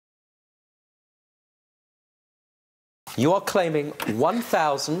You are claiming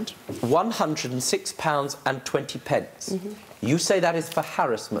 £1,106.20. You say that is for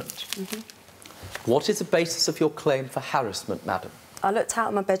harassment. What is the basis of your claim for harassment, madam? I looked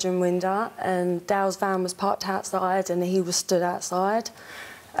out my bedroom window and Dale's van was parked outside and he was stood outside,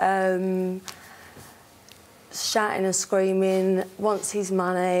 shouting and screaming, wants his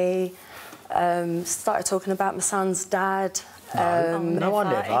money, started talking about my son's dad. No, I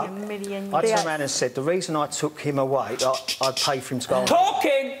never. I turned around and said, the reason I took him away, I'd pay for him to go on.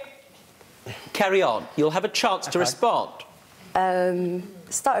 Talking! Carry on. You'll have a chance to respond.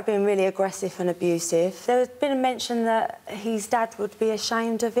 Started being really aggressive and abusive. There had been a mention that his dad would be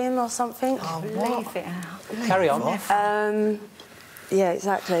ashamed of him or something. Oh, leave it out. Carry on. Yeah,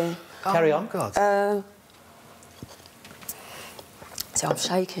 exactly. Carry on. God. So I'm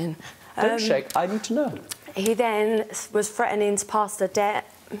shaking. Don't shake. I need to know. He then was threatening to pass the debt.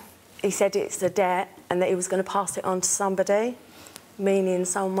 He said it's a debt and that he was going to pass it on to somebody, meaning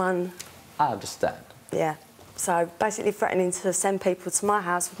someone... I understand. Yeah. So basically threatening to send people to my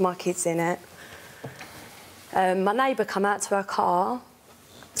house with my kids in it. My neighbour come out to her car,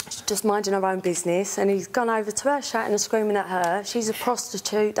 she's just minding her own business, and he's gone over to her, shouting and screaming at her. She's a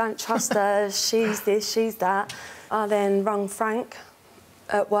prostitute, don't trust her, she's this, she's that. I then rung Frank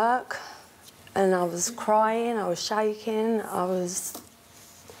at work, and I was crying, I was shaking, I was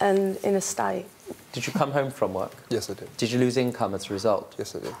in a state. Did you come home from work? Yes, I did. Did you lose income as a result?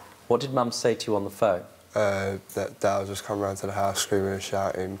 Yes, I did. What did Mum say to you on the phone? That Dad just come round to the house screaming and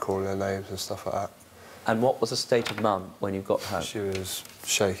shouting, calling her names and stuff like that. And what was the state of Mum when you got home? She was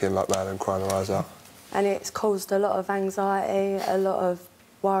shaking like mad and crying her eyes out. And it's caused a lot of anxiety, a lot of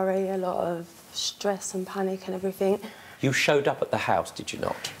worry, a lot of stress and panic and everything. You showed up at the house, did you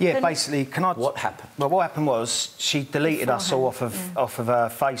not? Yeah, basically, What happened? Well, what happened was she deleted us all off of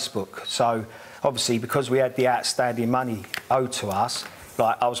her Facebook. So, obviously, because we had the outstanding money owed to us,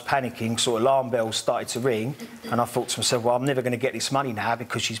 like, I was panicking, sort of alarm bells started to ring, and I thought to myself, well, I'm never going to get this money now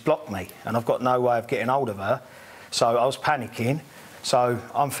because she's blocked me, and I've got no way of getting hold of her. So I was panicking. So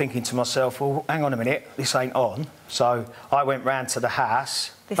I'm thinking to myself, well, hang on a minute, this ain't on. So I went round to the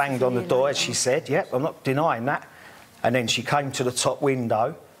house, banged on the door, as she said. Yep, I'm not denying that. And then she came to the top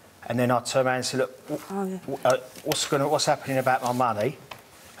window, and then I turned around and said, look, what's happening about my money?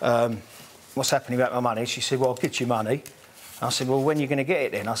 What's happening about my money? She said, well, I'll get you money. I said, well, when are you going to get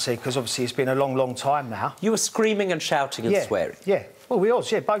it then? I said, because obviously it's been a long, long time now. You were screaming and shouting and swearing? Yeah. Well, we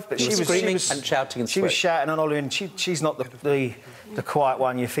was, yeah, both. But she was screaming and shouting and swearing? She was shouting and hollering. She's not the quiet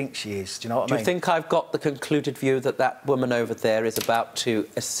one you think she is, do you know what I mean? Do you think I've got the concluded view that that woman over there is about to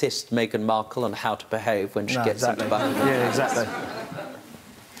assist Meghan Markle on how to behave when she gets into Buckingham? Yeah, exactly.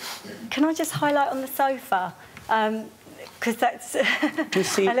 Can I just highlight on the sofa? Because that's Do you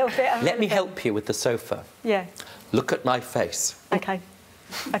see, a little bit... Let me help you with the sofa. Yeah. Look at my face. OK.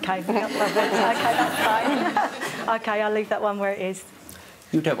 OK, OK, that's fine. OK, I'll leave that one where it is.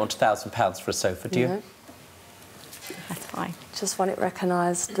 You don't want £1,000 for a sofa, do you? No. That's fine. Just want it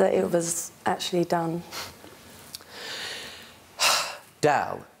recognised that it was actually done.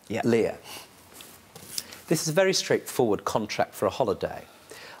 Dal, Leah. This is a very straightforward contract for a holiday.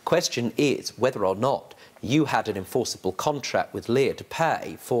 Question is whether or not you had an enforceable contract with Leah to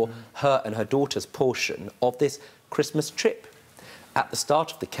pay for her and her daughter's portion of this Christmas trip. At the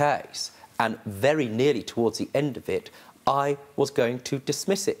start of the case, and very nearly towards the end of it, I was going to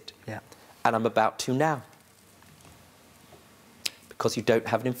dismiss it. Yeah. And I'm about to now. Because you don't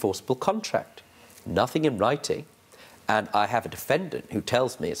have an enforceable contract. Nothing in writing. And I have a defendant who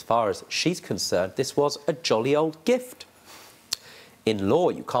tells me, as far as she's concerned, this was a jolly old gift. In law,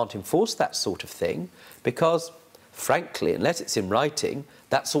 you can't enforce that sort of thing because, frankly, unless it's in writing,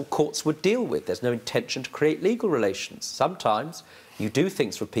 that's all courts would deal with. There's no intention to create legal relations. Sometimes you do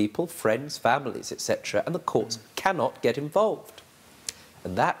things for people, friends, families, etc., and the courts cannot get involved.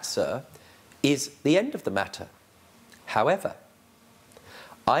 And that, sir, is the end of the matter. However,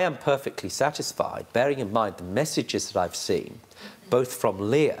 I am perfectly satisfied, bearing in mind the messages that I've seen, both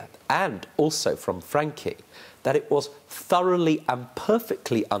from Leah and also from Frankie, that it was thoroughly and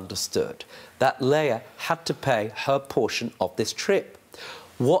perfectly understood that Leah had to pay her portion of this trip.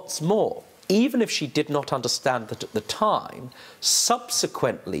 What's more, even if she did not understand that at the time,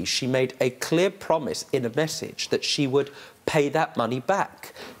 subsequently she made a clear promise in a message that she would pay that money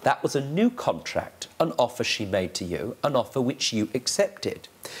back. That was a new contract, an offer she made to you, an offer which you accepted.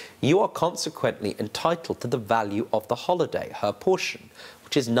 You are consequently entitled to the value of the holiday, her portion,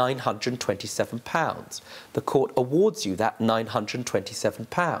 which is £927. The court awards you that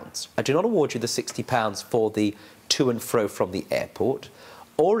 £927. I do not award you the £60 for the to and fro from the airport.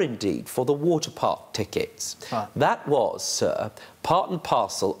 or indeed for the water park tickets. Right. That was, sir, part and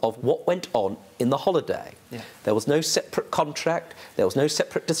parcel of what went on in the holiday. Yeah. There was no separate contract, there was no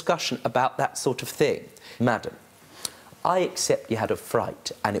separate discussion about that sort of thing. Madam, I accept you had a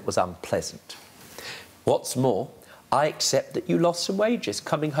fright and it was unpleasant. What's more, I accept that you lost some wages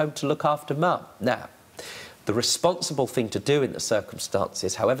coming home to look after Mum. Now, the responsible thing to do in the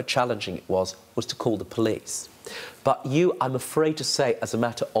circumstances, however challenging it was to call the police. But you, I'm afraid to say, as a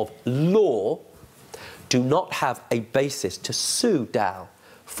matter of law, do not have a basis to sue Dal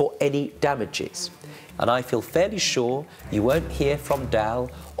for any damages. And I feel fairly sure you won't hear from Dal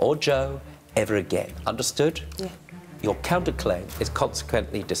or Joe ever again. Understood? Yeah. Your counterclaim is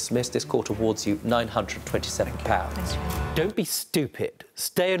consequently dismissed. This court awards you £927. Don't be stupid.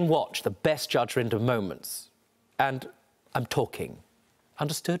 Stay and watch the best Judge Rinder moments. And I'm talking.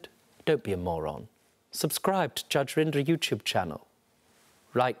 Understood? Don't be a moron. Subscribe to Judge Rinder YouTube channel.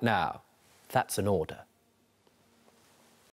 Right now. That's an order.